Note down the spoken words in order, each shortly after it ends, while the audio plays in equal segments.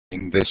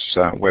hosting this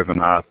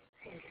webinar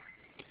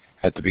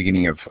at the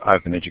beginning of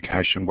Open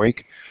Education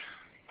Week.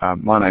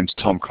 My name's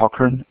Tom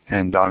Cochrane,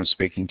 and I'm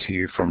speaking to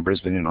you from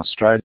Brisbane in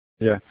Australia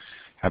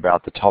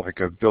about the topic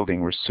of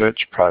building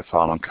research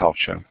profile and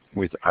culture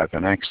with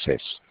open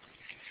access.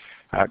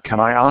 Can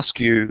I ask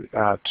you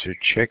to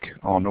check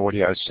on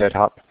audio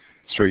setup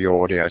through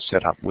your audio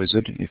setup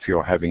wizard if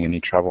you're having any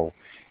trouble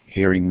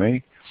hearing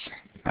me?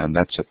 And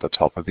that's at the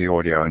top of the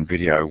audio and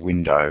video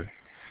window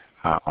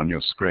on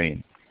your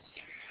screen.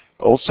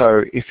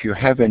 Also, if you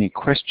have any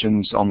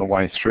questions on the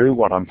way through,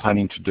 what I'm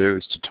planning to do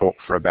is to talk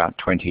for about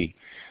 20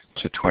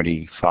 to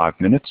 25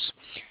 minutes.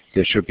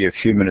 There should be a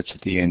few minutes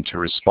at the end to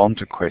respond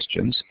to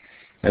questions.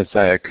 As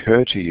they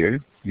occur to you,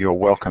 you're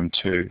welcome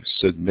to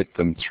submit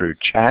them through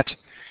chat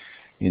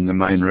in the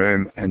main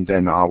room, and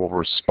then I will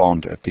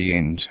respond at the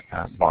end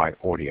by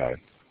audio.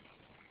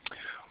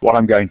 What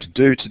I'm going to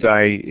do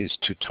today is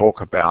to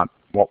talk about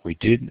what we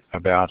did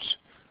about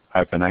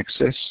open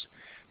access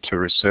to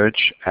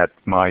research at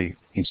my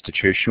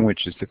institution,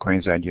 which is the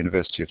Queensland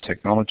University of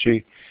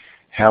Technology,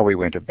 how we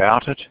went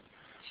about it,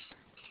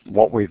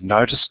 what we've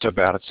noticed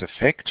about its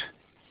effect,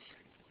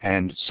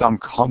 and some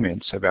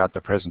comments about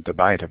the present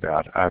debate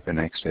about open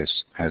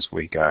access as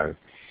we go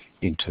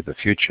into the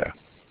future.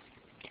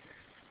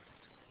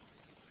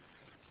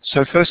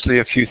 So firstly,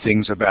 a few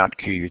things about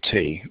QUT.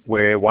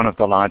 We're one of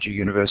the larger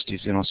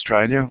universities in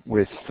Australia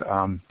with,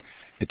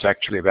 it's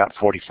actually about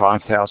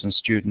 45,000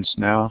 students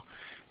now,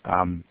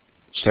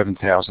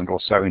 7,000 or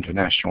so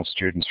international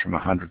students from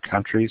 100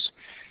 countries,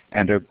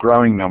 and a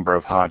growing number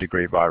of high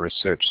degree by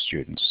research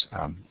students,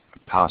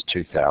 past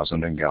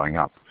 2,000 and going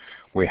up.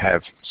 We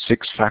have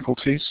 6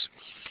 faculties,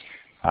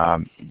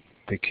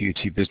 the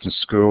QUT Business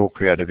School,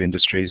 Creative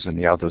Industries, and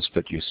the others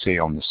that you see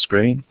on the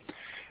screen.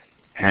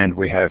 And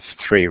we have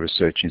 3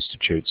 research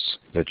institutes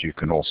that you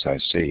can also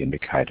see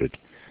indicated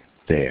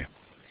there.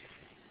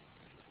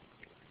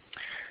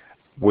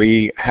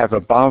 We have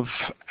above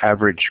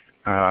average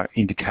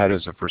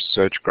indicators of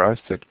research growth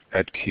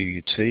at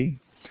QUT.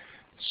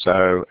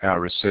 So our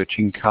research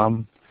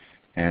income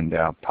and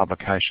our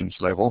publications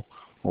level,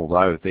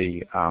 although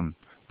the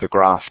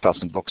graph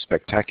doesn't look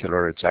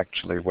spectacular, it's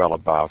actually well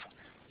above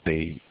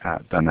the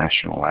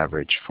national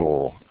average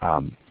for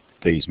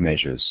these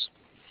measures.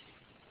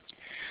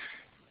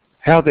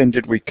 How then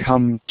did we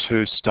come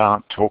to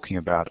start talking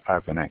about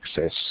open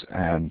access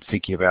and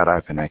thinking about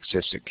open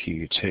access at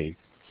QUT?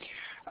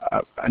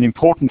 An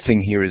important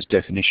thing here is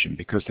definition,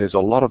 because there's a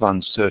lot of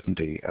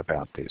uncertainty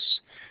about this.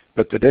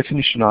 But the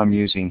definition I'm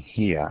using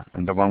here,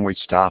 and the one we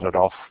started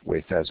off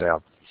with as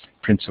our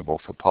principle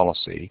for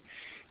policy,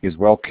 is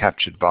well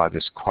captured by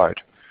this quote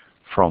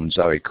from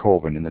Zoe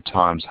Corbin in the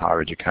Times Higher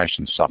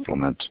Education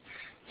Supplement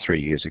 3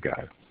 years ago.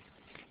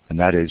 And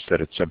that is that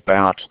it's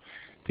about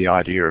the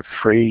idea of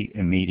free,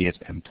 immediate,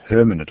 and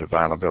permanent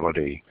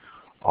availability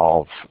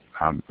of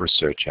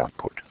research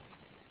output.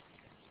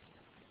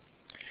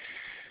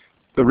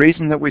 The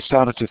reason that we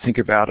started to think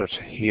about it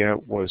here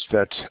was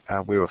that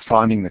we were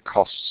finding the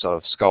costs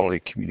of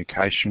scholarly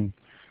communication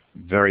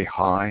very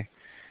high.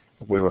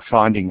 We were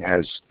finding,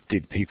 as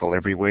did people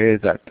everywhere,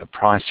 that the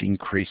price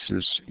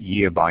increases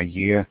year by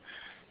year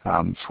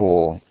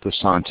for the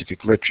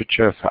scientific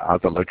literature, for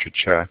other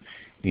literature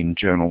in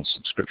journal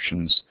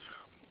subscriptions,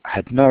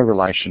 had no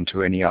relation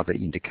to any other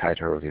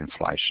indicator of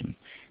inflation.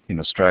 In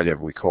Australia,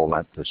 we call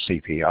that the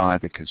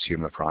CPI, the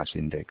Consumer Price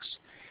Index.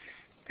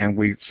 And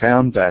we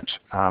found that,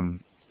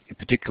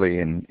 particularly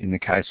in the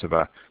case of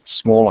a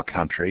smaller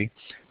country,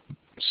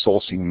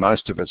 sourcing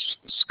most of its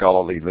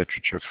scholarly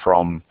literature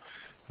from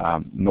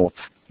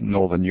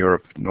Northern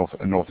Europe,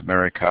 North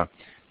America,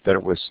 that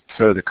it was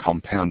further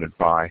compounded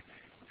by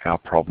our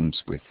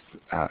problems with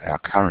our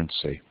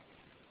currency.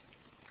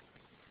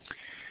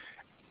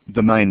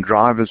 The main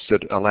drivers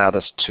that allowed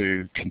us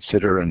to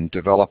consider and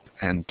develop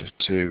and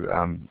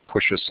to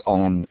push us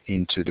on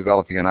into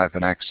developing an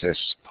open access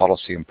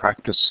policy and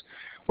practice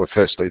were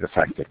firstly the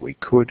fact that we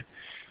could.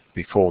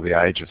 Before the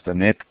age of the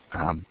net,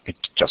 it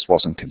just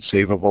wasn't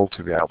conceivable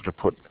to be able to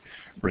put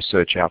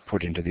research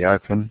output into the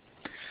open.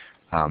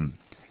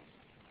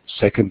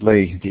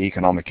 Secondly, the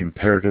economic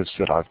imperatives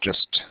that I've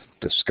just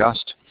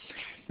discussed.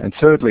 And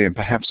thirdly, and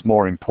perhaps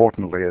more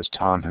importantly as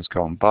time has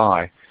gone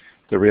by,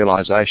 the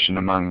realization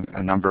among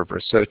a number of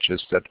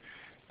researchers that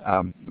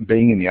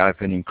being in the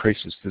open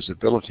increases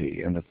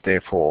visibility, and that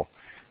therefore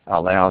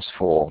allows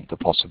for the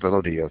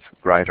possibility of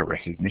greater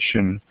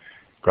recognition,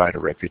 greater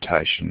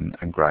reputation,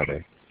 and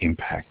greater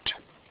impact.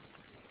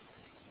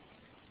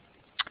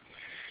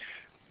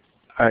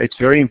 It's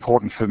very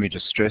important for me to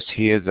stress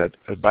here that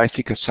a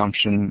basic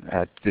assumption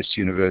at this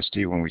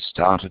university when we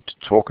started to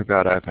talk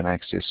about open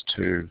access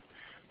to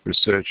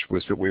research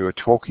was that we were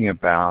talking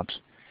about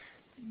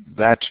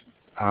that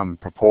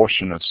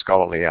proportion of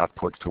scholarly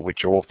output for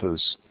which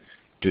authors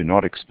do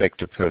not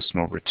expect a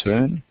personal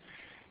return,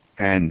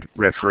 and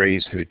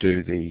referees who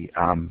do the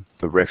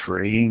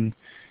refereeing,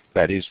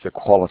 that is the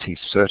quality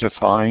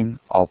certifying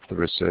of the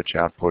research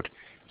output,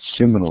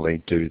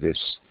 similarly do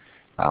this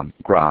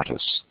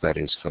gratis, that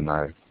is for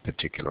no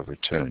particular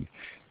return.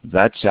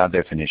 That's our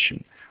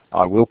definition.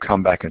 I will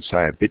come back and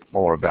say a bit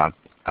more about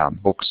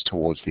books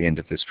towards the end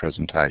of this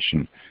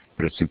presentation,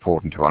 but it's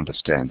important to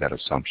understand that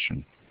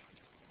assumption.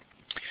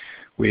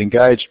 We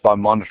engaged by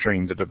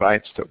monitoring the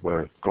debates that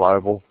were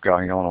global,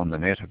 going on the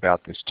net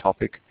about this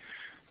topic.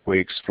 We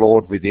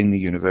explored within the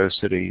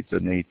university the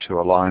need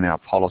to align our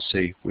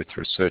policy with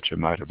researcher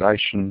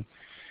motivation,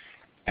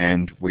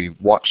 and we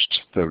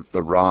watched the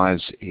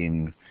rise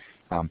in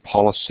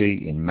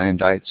policy, in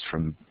mandates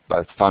from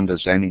both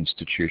funders and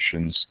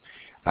institutions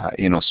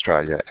in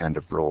Australia and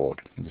abroad.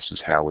 And this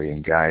is how we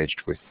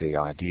engaged with the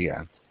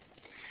idea.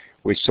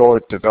 We saw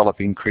it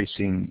develop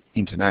increasing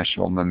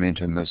international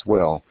momentum as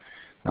well.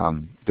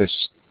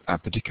 This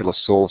particular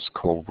source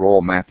called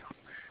Raw Map,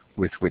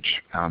 with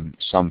which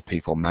some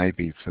people may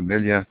be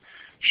familiar,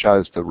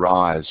 shows the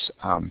rise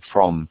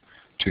from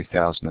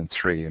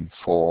 2003 and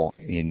 4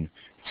 in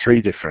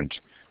 3 different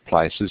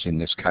places, in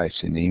this case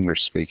in the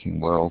English-speaking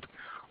world,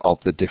 of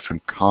the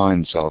different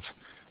kinds of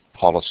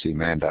policy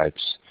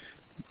mandates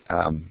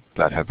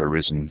that have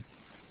arisen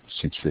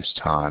since this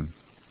time.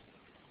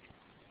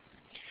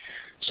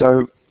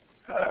 So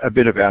a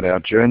bit about our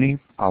journey.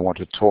 I want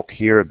to talk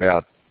here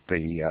about the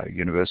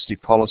university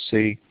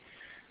policy,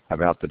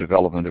 about the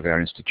development of our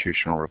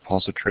institutional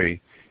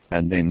repository,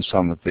 and then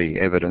some of the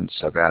evidence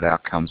about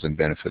outcomes and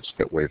benefits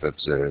that we've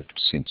observed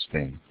since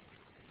then.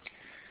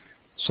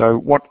 So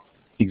what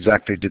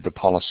exactly did the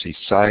policy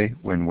say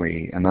when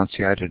we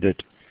enunciated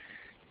it?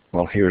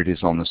 Well, here it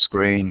is on the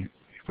screen.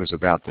 It was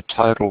about the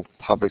total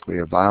publicly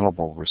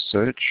available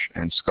research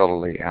and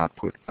scholarly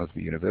output of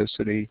the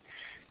university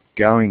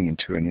going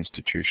into an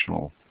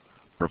institutional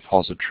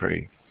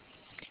repository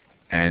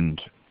and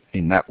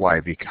in that way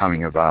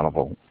becoming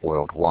available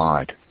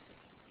worldwide.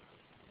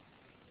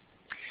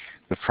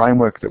 The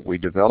framework that we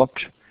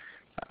developed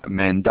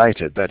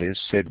mandated, that is,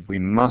 said we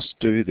must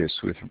do this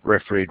with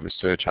refereed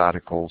research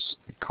articles,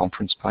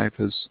 conference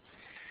papers.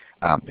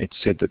 It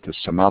said that there's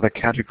some other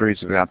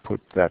categories of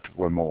output that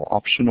were more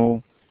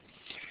optional,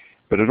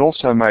 but it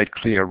also made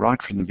clear right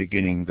from the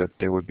beginning that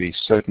there would be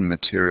certain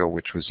material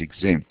which was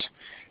exempt,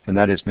 and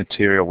that is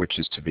material which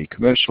is to be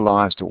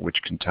commercialized or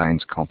which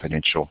contains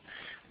confidential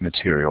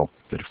material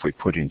that if we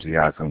put into the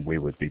open we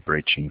would be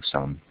breaching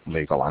some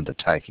legal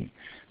undertaking.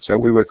 So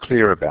we were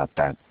clear about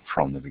that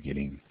from the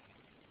beginning.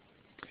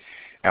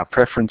 Our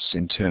preference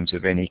in terms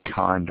of any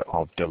kind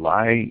of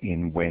delay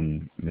in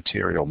when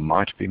material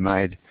might be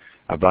made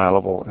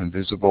available and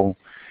visible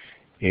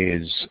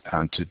is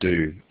to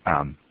do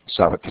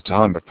so at the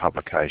time of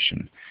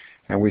publication,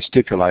 and we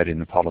stipulate in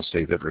the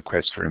policy that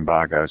requests for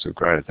embargoes of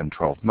greater than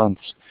 12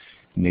 months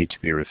need to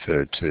be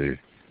referred to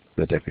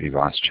the Deputy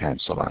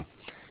Vice-Chancellor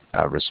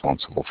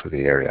responsible for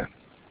the area.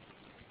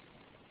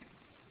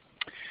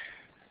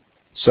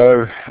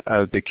 So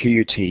the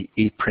QUT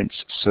ePrints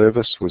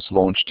service was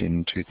launched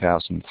in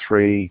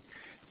 2003,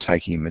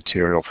 taking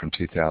material from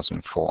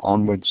 2004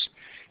 onwards,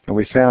 and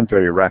we found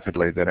very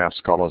rapidly that our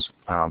scholars,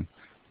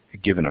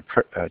 given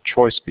a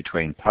choice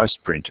between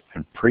post-print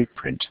and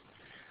pre-print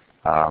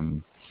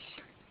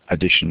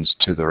additions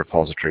to the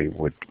repository,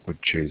 would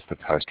choose the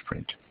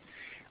post-print.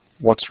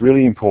 What's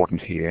really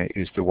important here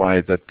is the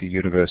way that the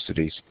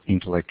university's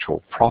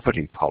intellectual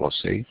property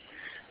policy,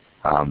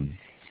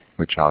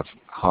 which I've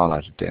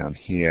highlighted down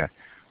here,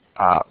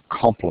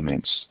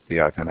 complements the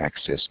open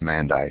access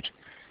mandate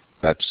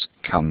that's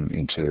come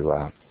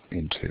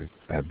into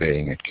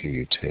being at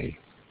QUT.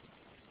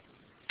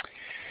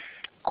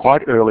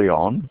 Quite early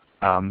on,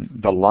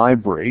 the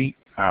library,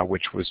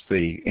 which was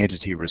the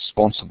entity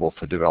responsible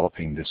for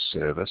developing this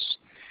service,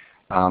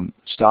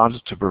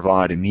 started to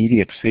provide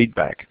immediate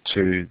feedback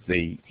to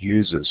the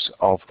users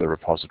of the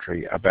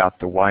repository about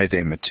the way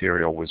their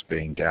material was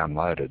being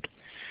downloaded.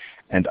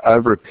 And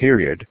over a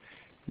period,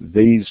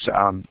 these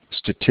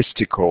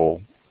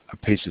statistical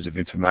pieces of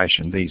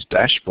information, these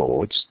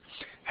dashboards,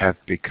 have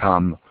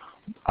become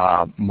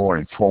more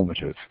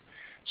informative.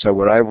 So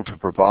we're able to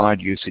provide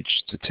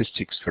usage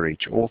statistics for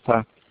each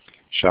author,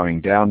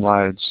 showing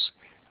downloads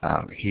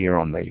here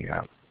on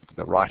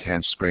the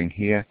right-hand screen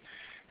here,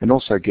 and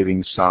also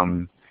giving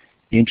some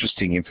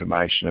interesting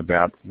information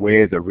about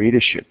where the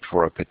readership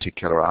for a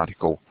particular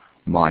article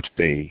might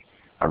be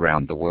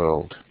around the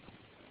world.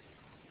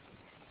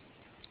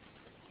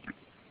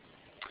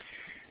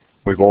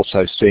 We've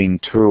also seen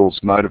tools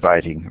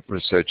motivating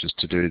researchers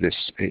to do this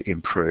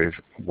improve.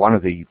 One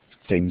of the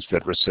things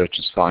that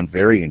researchers find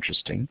very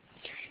interesting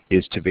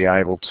is to be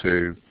able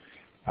to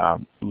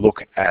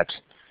look at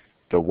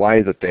the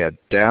way that their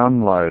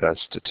downloader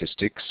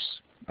statistics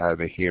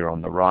over here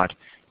on the right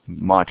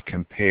might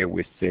compare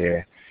with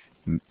their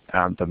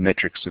the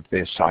metrics of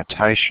their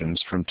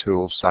citations from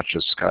tools such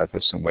as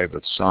Scopus and Web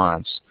of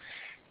Science.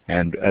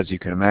 And as you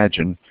can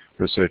imagine,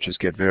 researchers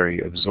get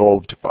very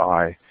absorbed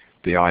by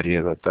the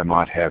idea that they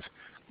might have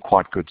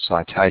quite good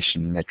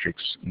citation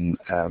metrics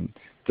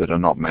that are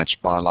not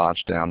matched by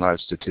large download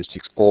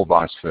statistics, or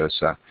vice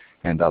versa,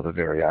 and other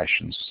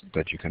variations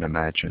that you can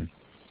imagine.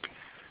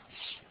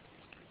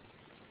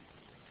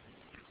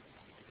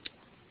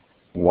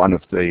 one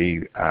of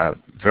the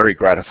very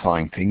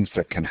gratifying things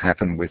that can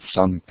happen with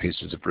some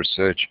pieces of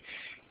research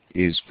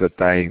is that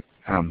they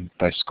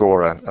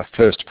score a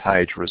first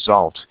page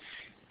result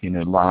in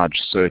a large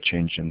search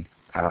engine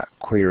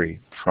query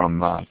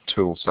from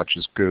tools such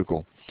as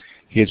Google.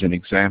 Here's an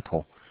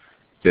example.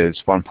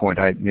 There's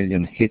 1.8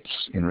 million hits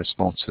in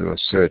response to a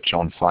search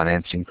on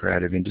financing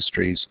creative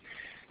industries,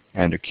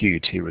 and a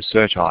QUT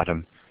research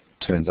item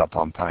turns up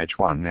on page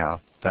 1. Now,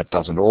 that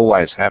doesn't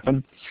always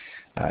happen.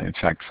 In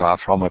fact, far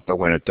from it, but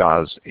when it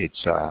does,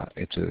 it's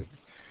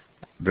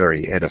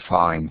very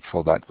edifying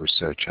for that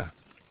researcher.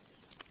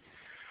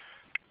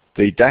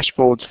 The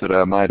dashboards that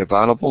are made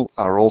available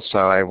are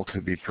also able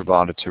to be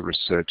provided to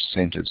research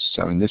centres.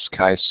 So in this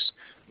case,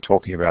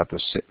 talking about the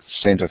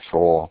Centre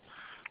for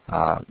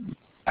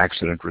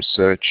Accident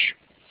Research,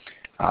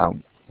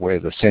 where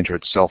the centre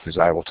itself is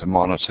able to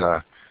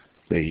monitor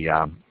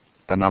the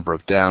number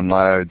of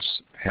downloads,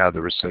 how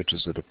the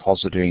researchers are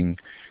depositing,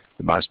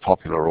 the most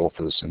popular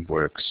authors and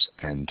works,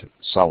 and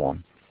so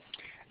on.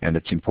 And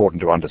it's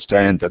important to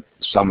understand that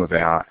some of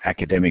our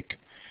academic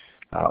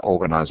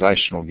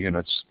organisational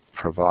units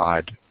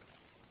provide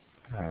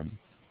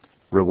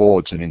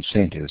rewards and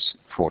incentives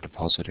for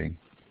depositing.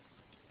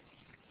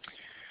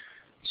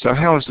 So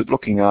how is it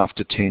looking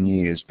after 10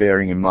 years,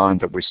 bearing in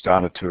mind that we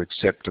started to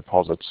accept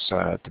deposits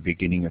at the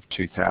beginning of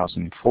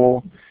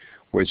 2004?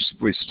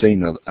 We've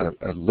seen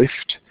a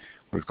lift.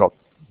 We've got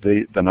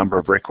the number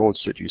of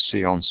records that you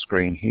see on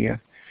screen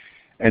here.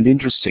 And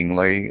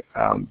interestingly,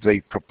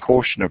 the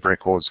proportion of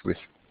records with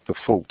the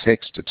full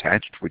text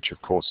attached, which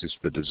of course is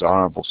the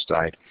desirable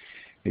state,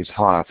 is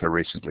higher for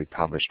recently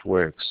published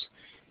works.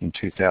 In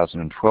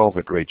 2012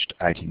 it reached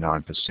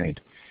 89%.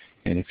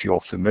 And if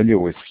you're familiar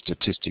with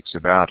statistics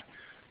about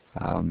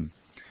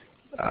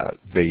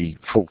the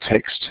full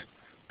text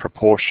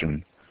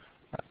proportion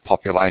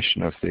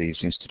population of these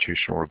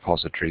institutional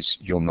repositories,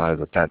 you'll know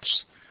that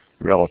that's,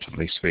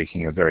 relatively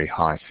speaking, a very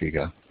high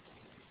figure.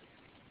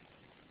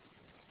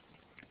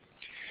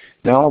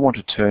 Now I want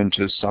to turn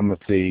to some of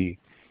the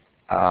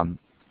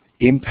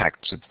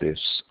impacts of this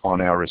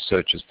on our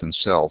researchers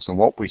themselves and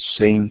what we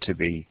seem to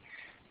be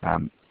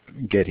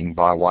getting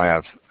by way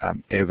of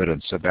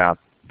evidence about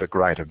the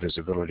greater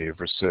visibility of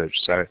research.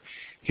 So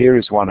here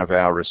is one of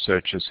our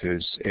researchers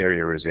whose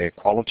area is air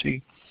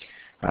quality.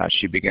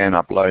 She began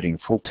uploading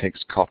full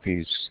text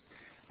copies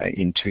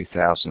in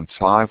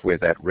 2005, where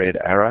that red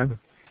arrow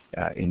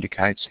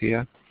indicates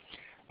here.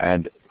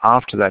 And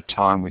after that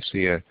time we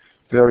see a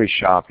very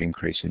sharp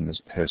increase in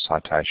her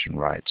citation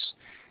rates.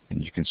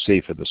 And you can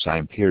see for the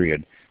same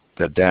period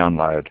the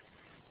download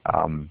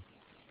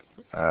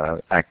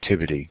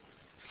activity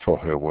for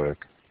her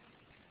work.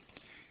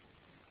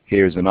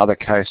 Here's another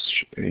case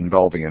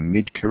involving a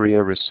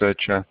mid-career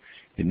researcher,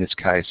 in this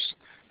case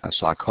a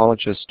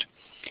psychologist,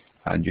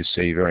 and you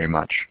see very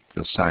much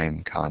the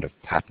same kind of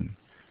pattern.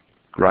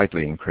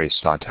 Greatly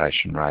increased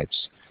citation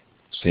rates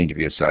seem to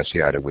be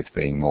associated with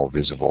being more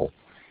visible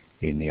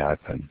in the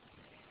open.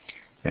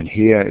 And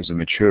here is a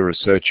mature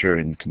researcher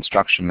in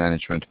construction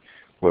management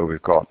where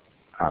we've got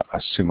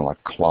a similar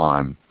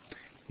climb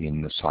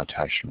in the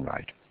citation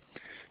rate.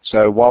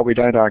 So while we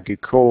don't argue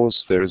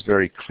cause, there is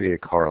very clear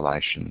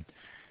correlation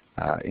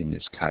in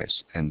this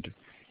case. And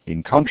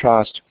in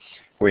contrast,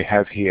 we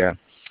have here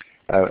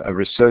a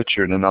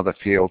researcher in another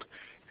field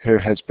who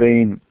has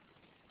been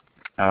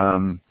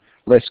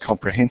less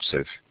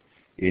comprehensive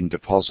in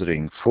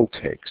depositing full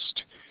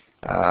text,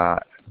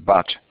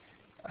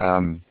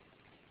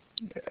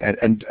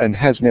 and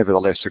has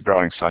nevertheless a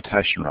growing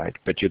citation rate,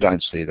 but you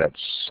don't see that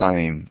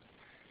same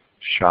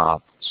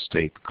sharp,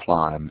 steep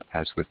climb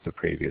as with the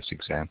previous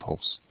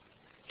examples.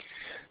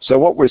 So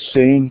what we're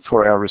seeing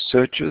for our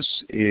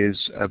researchers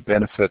is a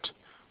benefit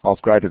of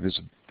greater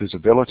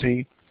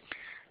visibility.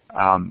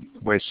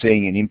 We're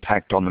seeing an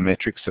impact on the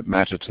metrics that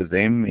matter to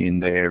them in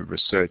their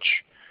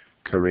research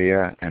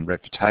career and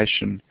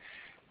reputation,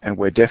 and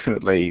we're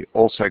definitely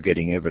also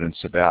getting evidence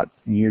about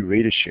new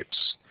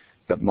readerships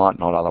that might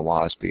not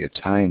otherwise be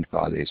attained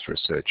by these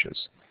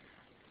researchers.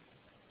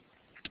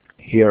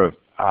 Here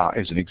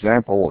is an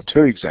example, or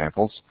two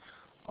examples,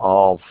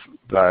 of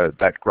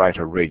that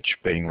greater reach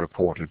being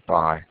reported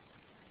by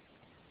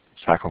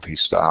faculty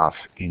staff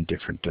in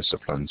different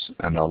disciplines,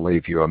 and I'll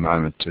leave you a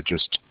moment to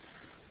just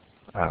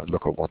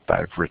look at what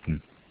they've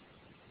written.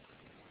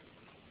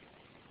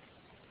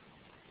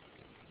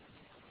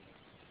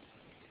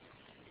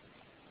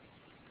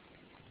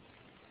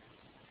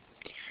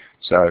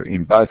 So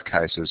in both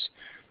cases,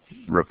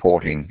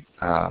 reporting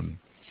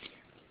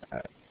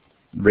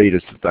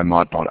readers that they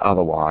might not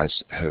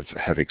otherwise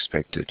have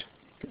expected.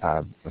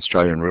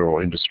 Australian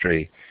rural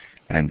industry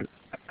and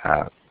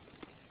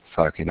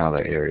folk in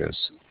other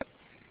areas,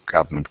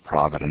 government,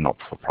 private and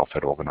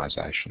not-for-profit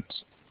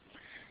organisations.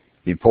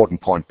 The important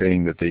point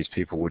being that these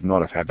people would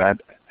not have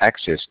had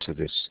access to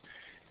this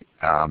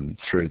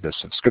through the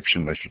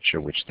subscription literature,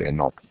 which they're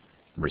not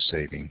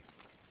receiving.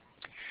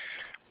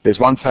 There's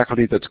one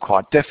faculty that's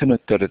quite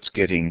definite that it's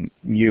getting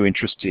new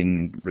interest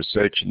in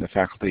research in the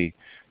faculty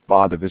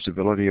by the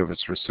visibility of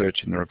its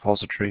research in the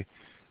repository.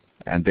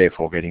 and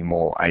therefore getting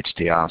more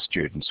HDR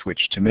students,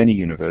 which to many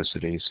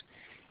universities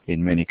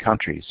in many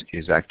countries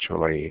is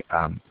actually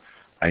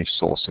a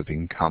source of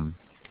income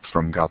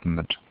from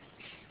government.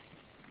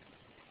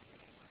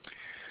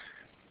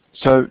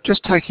 So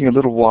just taking a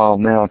little while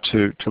now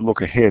to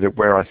look ahead at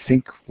where I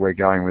think we're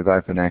going with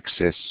open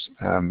access,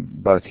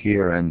 both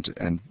here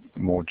and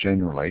more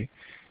generally.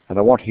 And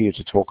I want here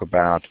to talk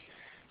about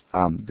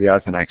the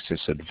open access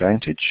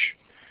advantage,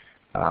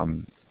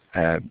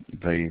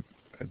 the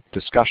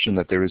discussion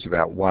that there is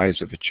about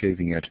ways of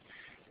achieving it,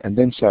 and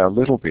then say a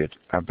little bit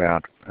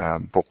about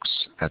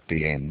books at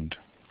the end.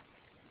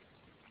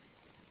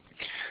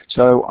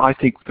 So I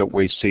think that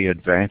we see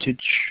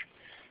advantage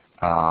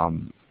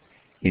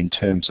in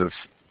terms of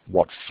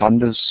what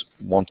funders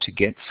want to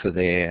get for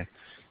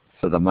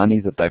the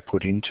money that they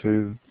put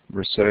into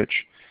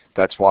research.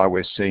 That's why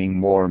we're seeing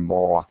more and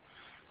more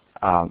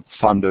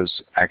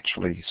funders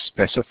actually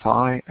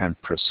specify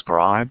and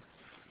prescribe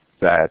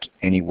that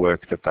any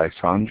work that they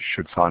fund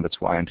should find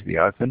its way into the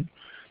open.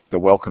 The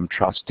Wellcome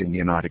Trust in the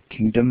United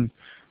Kingdom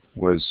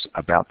was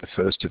about the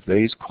first of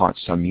these quite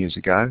some years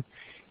ago.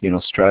 In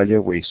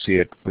Australia, we see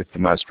it with the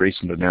most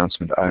recent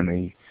announcement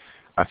only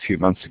a few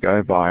months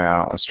ago by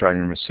our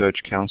Australian Research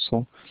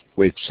Council.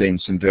 We've seen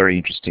some very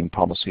interesting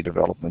policy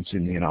developments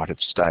in the United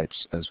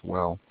States as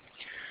well.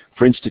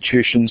 For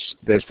institutions,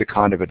 there's the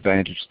kind of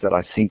advantage that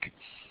I think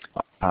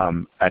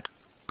at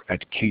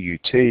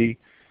QUT,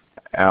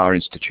 our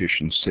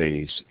institution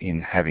sees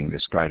in having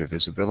this greater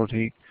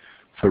visibility.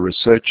 For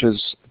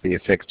researchers, the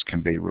effects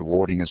can be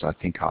rewarding, as I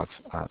think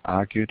I've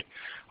argued.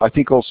 I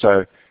think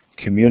also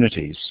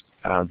communities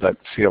that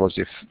feel as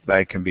if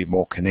they can be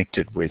more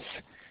connected with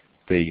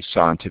the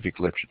scientific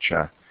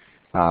literature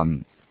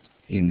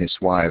in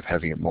this way of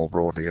having it more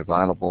broadly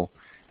available.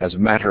 As a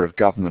matter of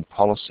government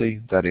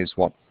policy, that is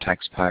what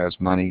taxpayers'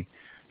 money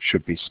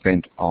should be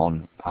spent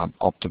on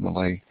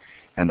optimally.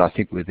 And I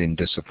think within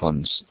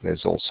disciplines,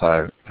 there's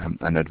also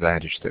an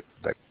advantage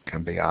that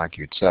can be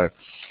argued. So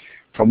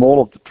from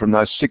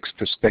those 6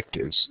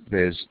 perspectives,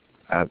 there's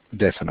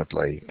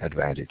definitely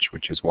advantage,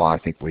 which is why I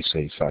think we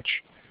see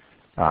such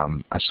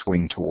a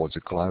swing towards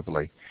it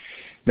globally.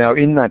 Now,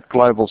 in that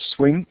global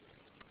swing,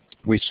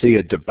 we see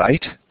a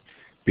debate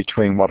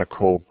between what are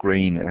called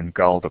green and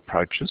gold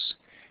approaches.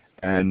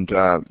 And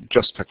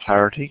just for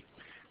clarity,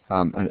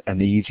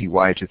 an easy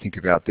way to think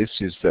about this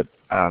is that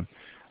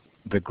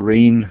the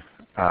green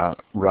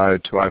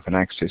road to open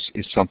access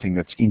is something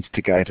that's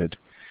instigated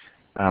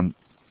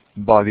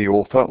by the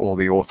author or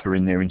the author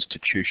in their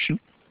institution.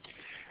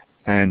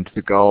 And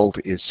the gold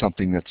is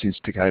something that's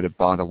instigated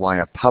by the way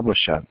a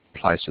publisher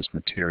places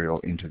material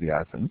into the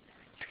open.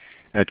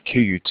 At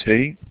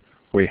QUT,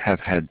 we have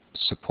had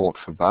support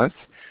for both,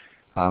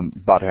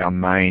 but our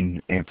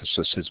main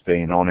emphasis has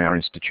been on our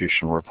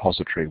institutional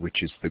repository,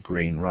 which is the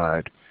green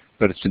road.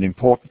 But it's an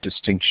important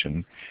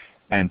distinction,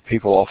 and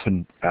people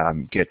often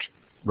get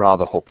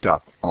rather hooked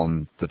up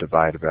on the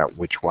debate about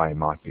which way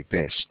might be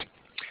best.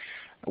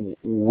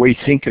 We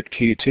think at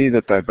QUT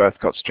that they've both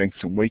got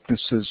strengths and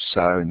weaknesses.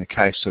 So in the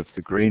case of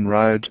the green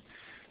road,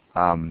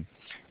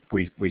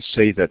 we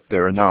see that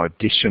there are no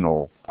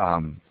additional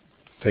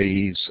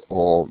fees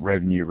or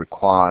revenue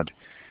required.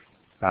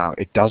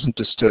 It doesn't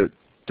disturb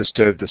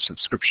the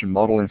subscription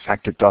model. In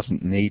fact, it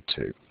doesn't need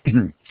to.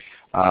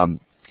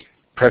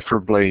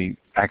 Preferably,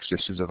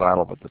 access is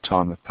available at the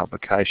time of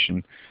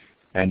publication,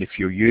 and if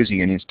you're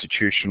using an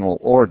institutional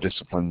or a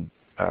discipline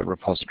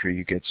repository,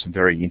 you get some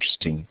very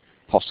interesting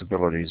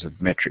possibilities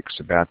of metrics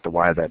about the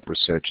way that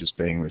research is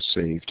being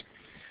received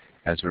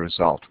as a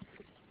result.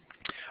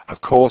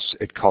 Of course,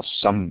 it costs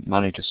some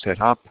money to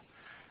set up.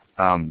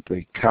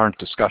 The current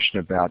discussion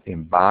about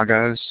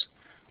embargoes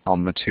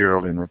on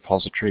material in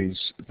repositories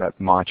that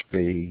might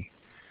be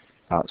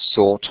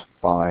sought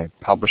by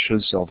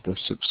publishers of the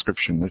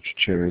subscription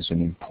literature is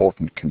an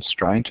important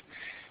constraint,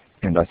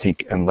 and I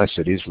think unless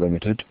it is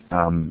limited,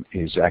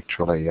 is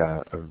actually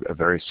a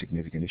very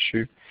significant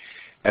issue.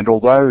 And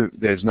although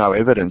there's no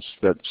evidence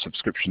that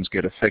subscriptions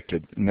get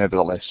affected,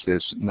 nevertheless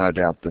there's no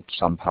doubt that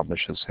some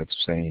publishers have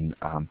seen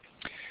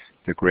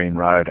the green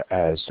road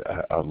as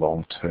a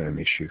long-term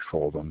issue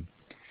for them.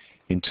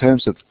 In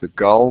terms of the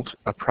gold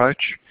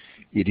approach,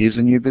 it is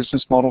a new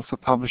business model for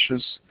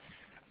publishers.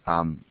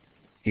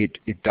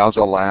 It does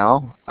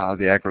allow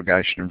the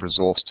aggregation of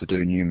resource to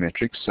do new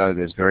metrics, so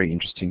there's very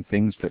interesting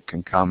things that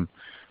can come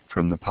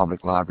from the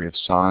Public Library of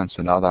Science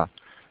and other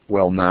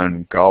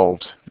well-known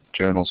gold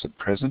journals at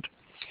present.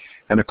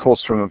 And of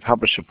course, from a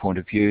publisher point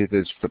of view,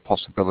 there's the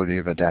possibility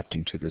of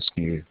adapting to this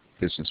new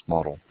business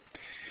model.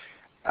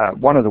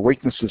 One of the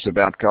weaknesses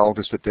about gold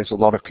is that there's a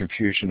lot of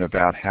confusion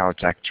about how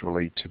it's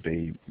actually to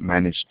be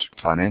managed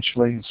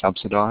financially and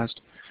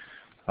subsidized.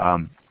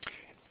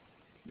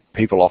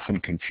 People often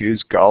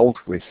confuse gold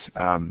with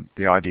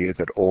the idea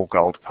that all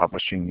gold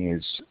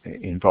publishing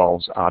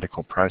involves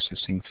article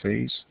processing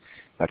fees,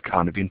 that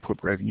kind of input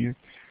revenue.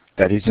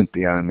 That isn't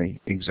the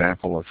only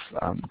example of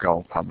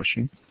gold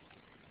publishing.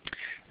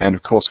 And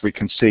of course, we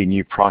can see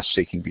new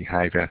price-seeking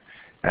behavior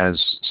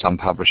as some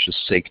publishers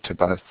seek to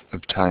both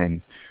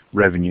obtain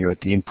revenue at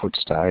the input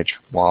stage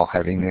while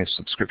having their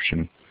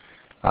subscription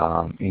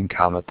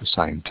income at the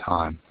same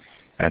time.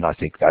 And I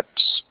think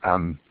that's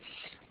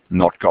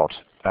not got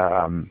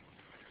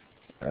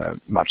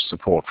much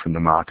support from the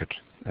market,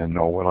 and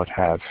nor will it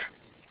have.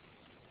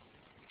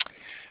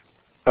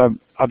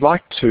 I'd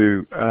like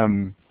to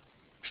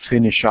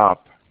finish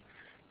up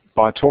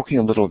by talking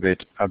a little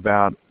bit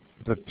about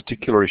the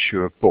particular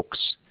issue of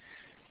books.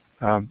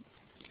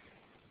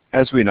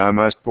 As we know,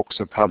 most books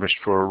are published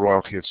for a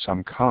royalty of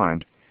some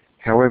kind.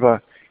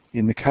 However,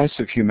 in the case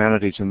of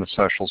humanities and the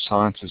social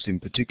sciences in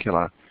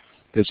particular,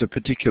 there's a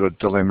particular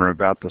dilemma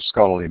about the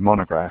scholarly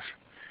monograph,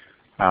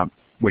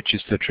 which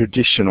is the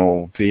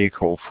traditional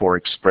vehicle for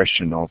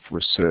expression of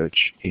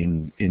research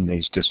in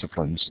these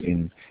disciplines,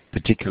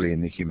 particularly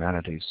in the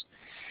humanities.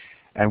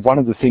 And one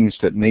of the things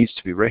that needs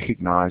to be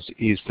recognized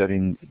is that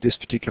in this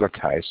particular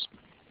case,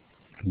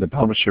 the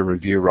publisher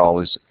review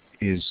role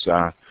is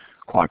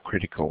quite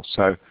critical.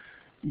 So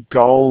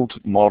gold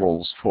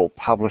models for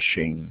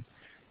publishing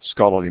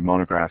scholarly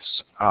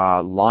monographs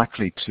are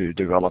likely to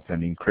develop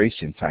and increase.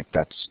 In fact,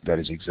 that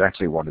is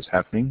exactly what is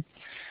happening.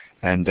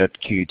 And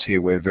at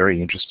QUT we're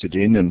very interested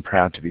in and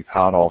proud to be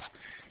part of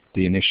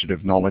the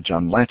initiative Knowledge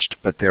Unlatched,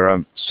 but there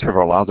are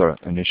several other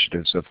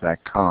initiatives of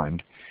that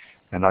kind.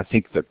 And I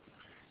think that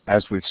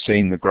as we've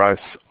seen the growth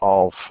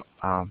of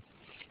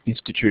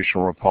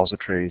institutional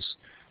repositories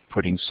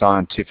putting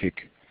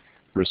scientific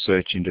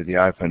research into the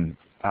open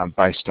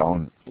based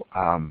on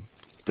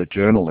the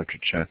journal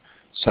literature,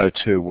 so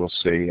too we'll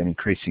see an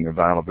increasing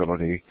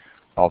availability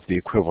of the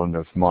equivalent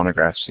of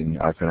monographs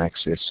in open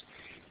access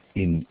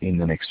in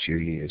the next few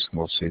years.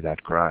 We'll see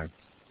that grow.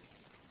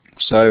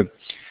 So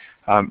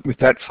with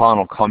that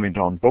final comment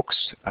on books,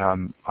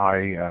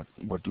 I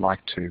would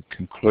like to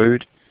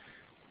conclude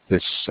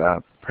this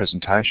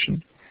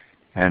presentation,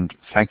 and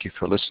thank you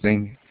for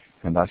listening.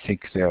 And I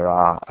think there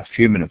are a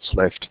few minutes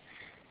left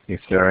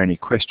if there are any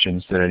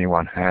questions that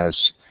anyone has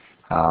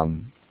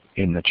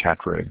in the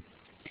chat room.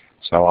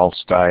 So I'll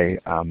stay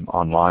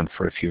online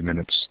for a few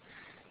minutes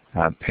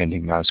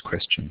pending those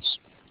questions.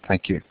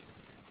 Thank you.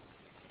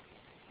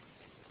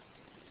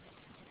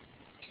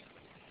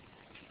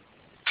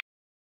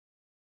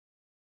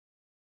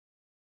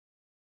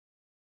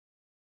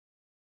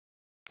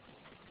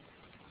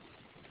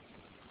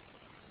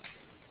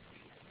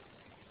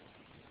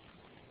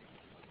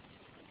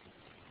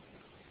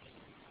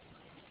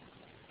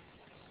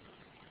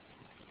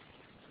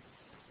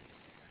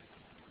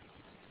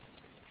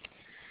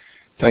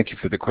 Thank you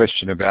for the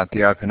question about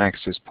the open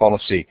access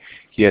policy.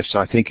 Yes,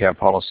 I think our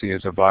policy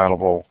is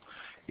available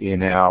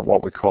in our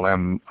what we call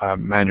our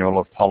manual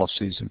of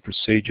policies and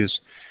procedures.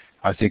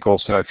 I think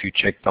also if you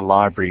check the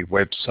library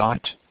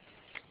website,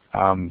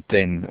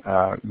 then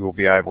you'll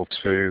be able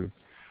to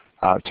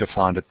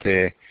find it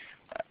there.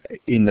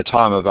 In the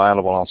time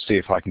available, I'll see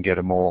if I can get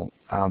a more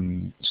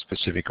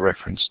specific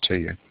reference to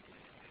you.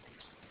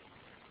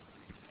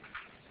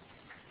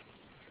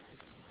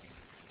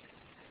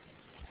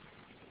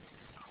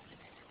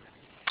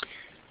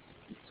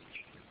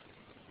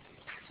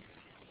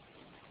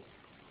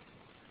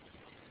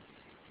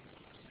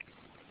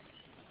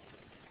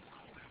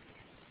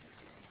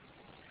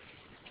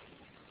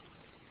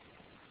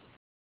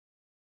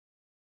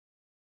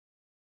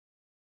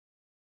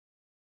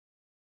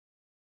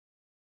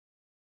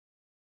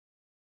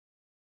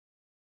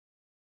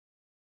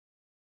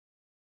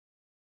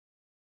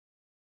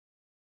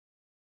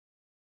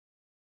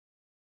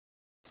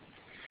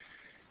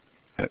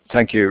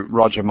 Thank you,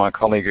 Roger. My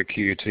colleague at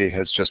QUT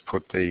has just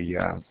put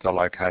the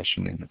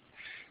location in.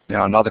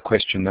 Now, another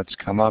question that's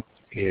come up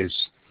is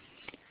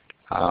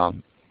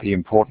the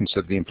importance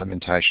of the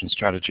implementation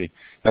strategy.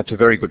 That's a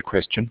very good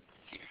question.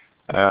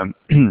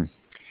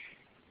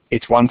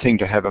 It's one thing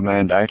to have a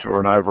mandate or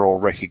an overall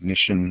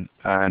recognition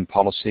and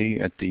policy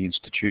at the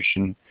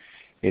institution.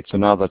 It's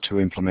another to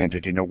implement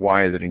it in a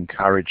way that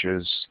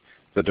encourages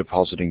the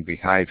depositing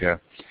behaviour.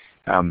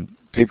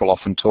 People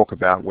often talk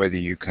about whether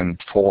you can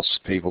force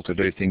people to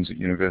do things at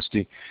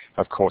university.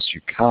 Of course you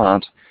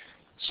can't.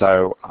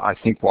 So I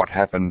think what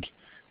happened,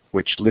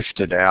 which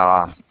lifted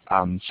our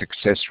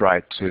success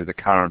rate to the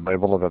current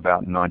level of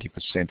about 90%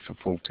 for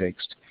full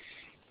text,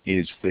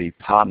 is the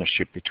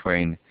partnership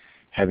between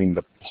having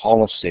the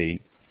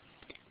policy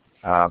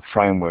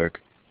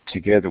framework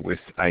together with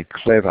a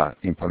clever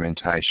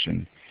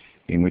implementation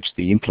in which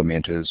the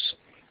implementers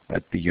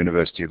at the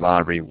University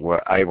Library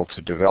were able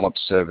to develop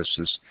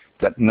services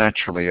that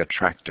naturally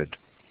attracted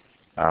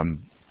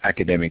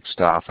academic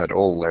staff at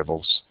all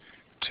levels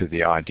to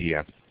the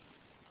idea.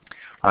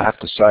 I have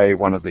to say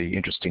one of the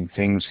interesting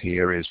things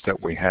here is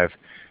that we have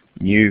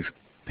new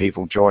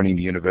people joining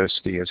the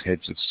university as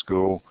heads of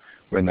school.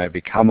 When they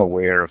become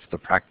aware of the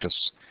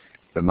practice,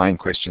 the main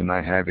question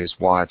they have is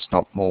why it's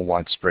not more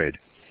widespread.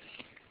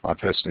 I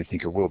personally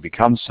think it will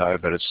become so,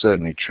 but it's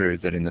certainly true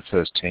that in the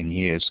first 10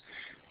 years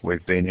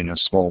we've been in a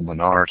small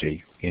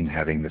minority in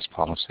having this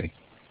policy.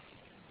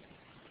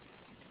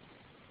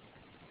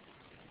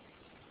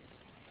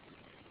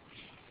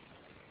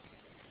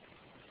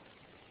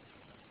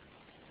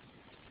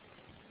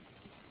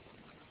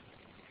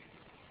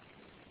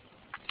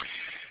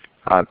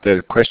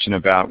 The question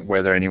about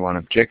whether anyone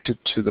objected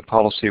to the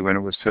policy when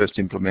it was first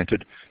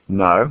implemented,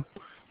 no.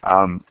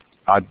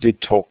 I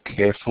did talk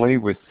carefully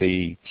with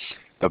the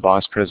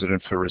Vice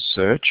President for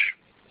Research,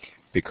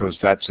 because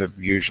that's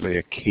usually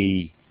a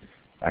key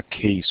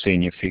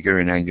senior figure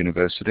in our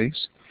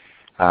universities.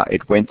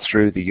 It went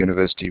through the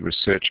University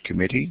Research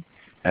Committee,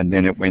 and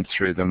then it went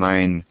through the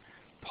main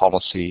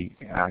policy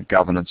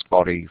governance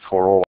body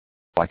for all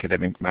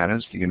academic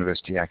matters, the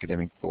University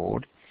Academic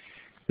Board.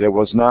 There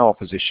was no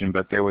opposition,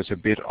 but there was a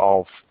bit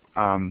of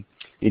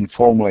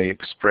informally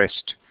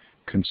expressed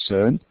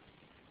concern,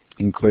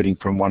 including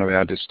from one of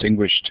our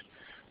distinguished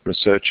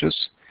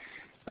researchers.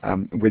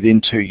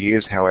 Within 2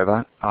 years,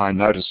 however, I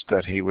noticed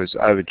that he was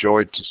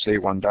overjoyed to see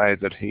one day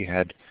that he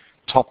had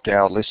topped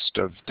our list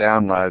of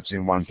downloads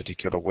in one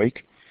particular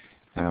week,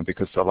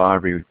 because the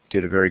library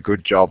did a very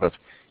good job of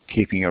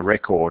keeping a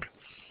record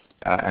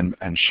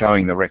and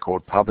showing the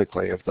record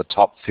publicly of the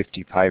top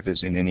 50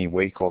 papers in any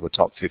week or the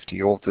top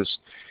 50 authors.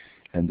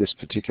 And this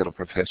particular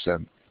professor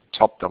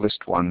topped the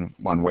list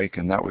one week,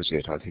 and that was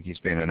it. I think he's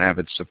been an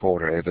avid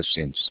supporter ever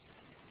since.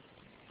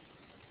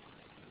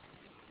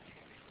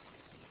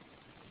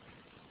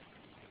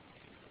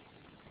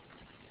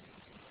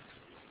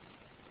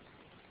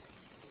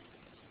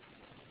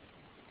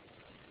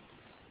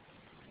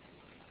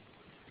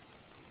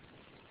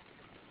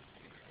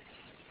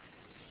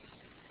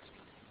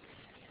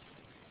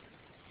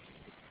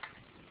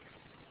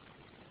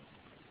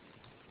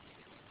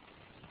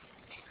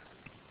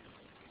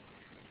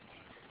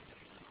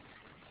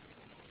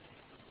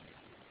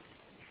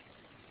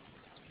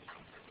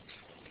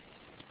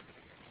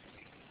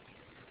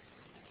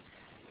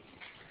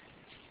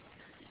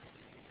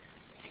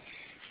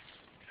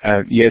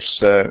 Yes,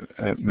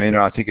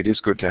 Mina, I think it is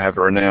good to have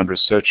a renowned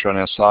researcher on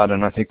our side,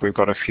 and I think we've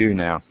got a few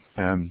now.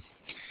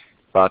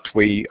 But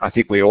I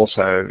think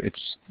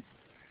it's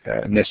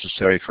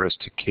necessary for us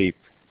to keep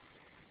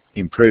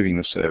improving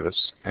the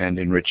service and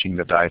enriching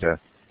the data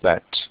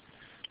that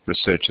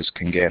researchers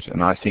can get.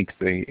 And I think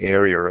the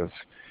area of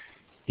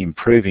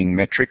improving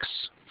metrics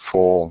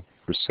for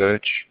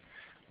research,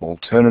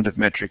 alternative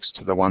metrics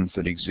to the ones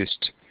that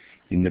exist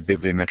in the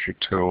bibliometric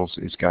tools,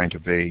 is going to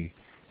be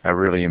a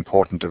really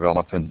important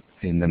development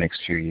in the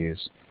next few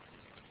years.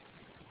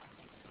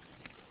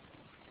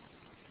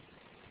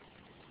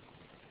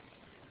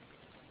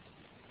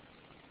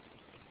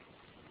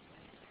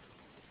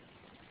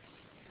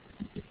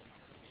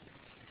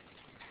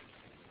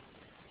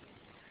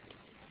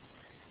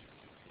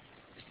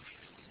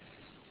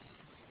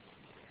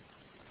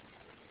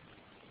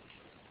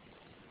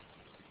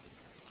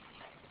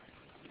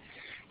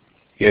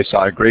 Yes,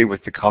 I agree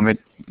with the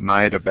comment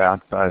made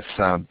about both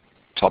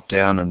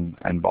top-down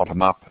and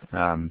bottom-up.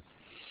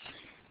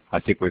 I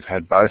think we've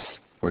had both.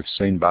 We've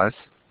seen both.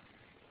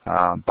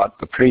 But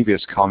the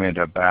previous comment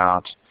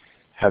about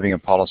having a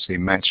policy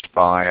matched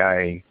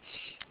by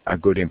a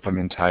good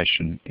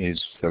implementation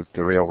is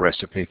the real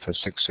recipe for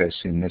success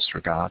in this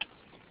regard.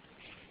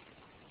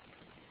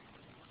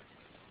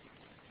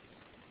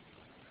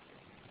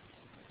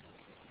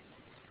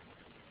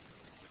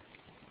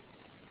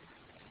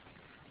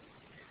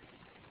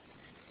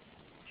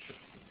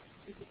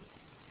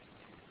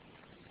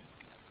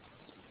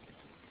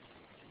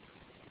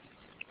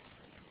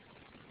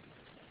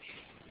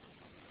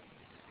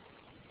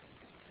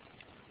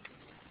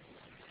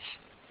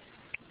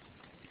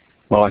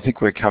 Well, I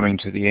think we're coming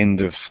to the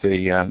end of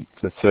the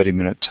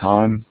 30-minute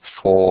time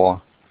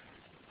for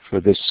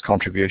this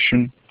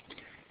contribution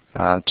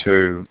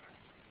to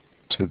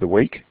the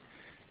week.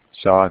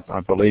 So I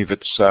believe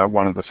it's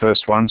one of the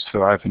first ones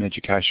for Open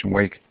Education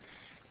Week,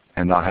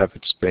 and I hope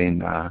it's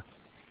been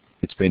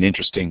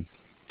interesting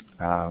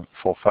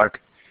for folk.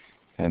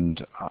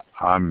 And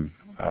I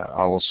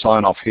will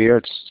sign off here.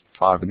 It's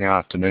 5 in the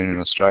afternoon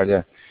in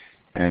Australia,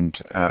 and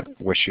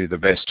wish you the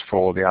best for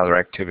all the other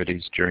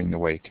activities during the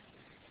week.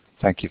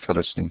 Thank you for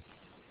listening.